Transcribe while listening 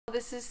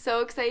This is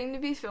so exciting to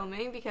be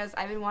filming because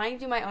I've been wanting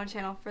to do my own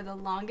channel for the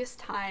longest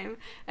time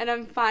and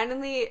I'm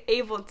finally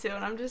able to,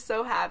 and I'm just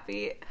so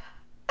happy.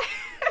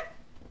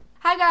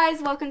 Hi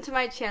guys, welcome to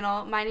my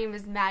channel. My name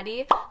is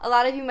Maddie. A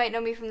lot of you might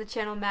know me from the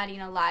channel Maddie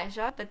and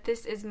Elijah, but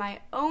this is my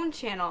own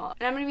channel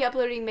and I'm going to be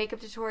uploading makeup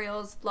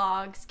tutorials,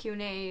 vlogs,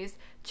 Q&As,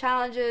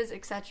 challenges,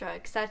 etc,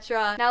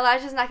 etc. Now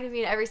Elijah's not going to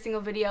be in every single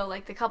video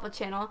like the couple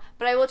channel,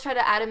 but I will try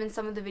to add him in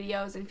some of the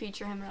videos and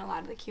feature him in a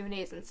lot of the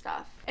Q&As and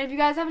stuff. And if you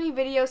guys have any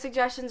video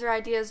suggestions or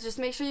ideas, just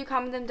make sure you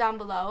comment them down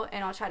below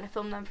and I'll try to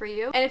film them for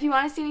you. And if you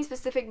want to see any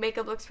specific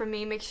makeup looks from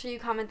me, make sure you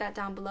comment that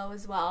down below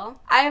as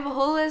well. I have a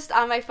whole list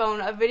on my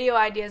phone of video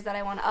ideas that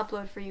I want to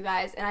upload for you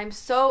guys and I'm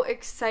so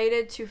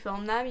excited to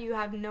film them. You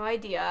have no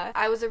idea.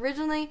 I was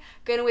originally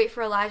going to wait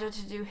for Elijah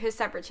to do his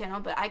separate channel,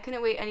 but I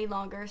couldn't wait any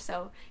longer,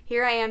 so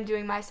here I am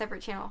doing my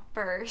separate channel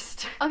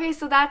first. Okay,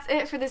 so that's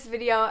it for this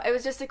video. It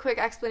was just a quick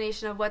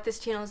explanation of what this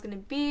channel is going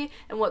to be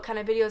and what kind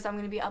of videos I'm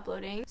going to be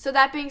uploading. So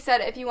that being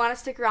said, if you want to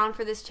stick around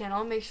for this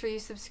channel, make sure you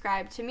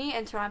subscribe to me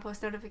and turn on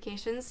post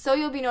notifications so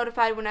you'll be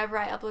notified whenever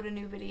I upload a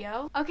new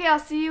video. Okay, I'll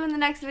see you in the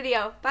next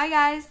video. Bye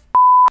guys!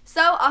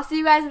 So, I'll see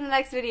you guys in the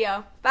next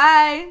video.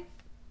 Bye!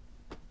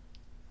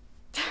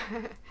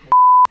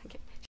 Okay.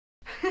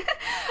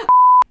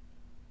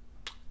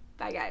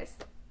 Bye guys.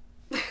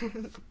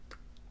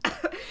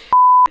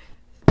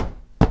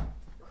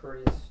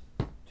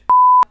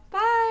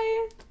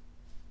 Bye!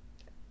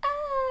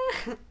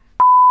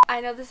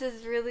 I know this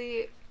is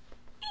really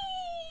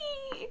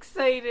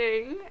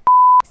exciting.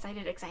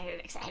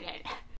 Excited.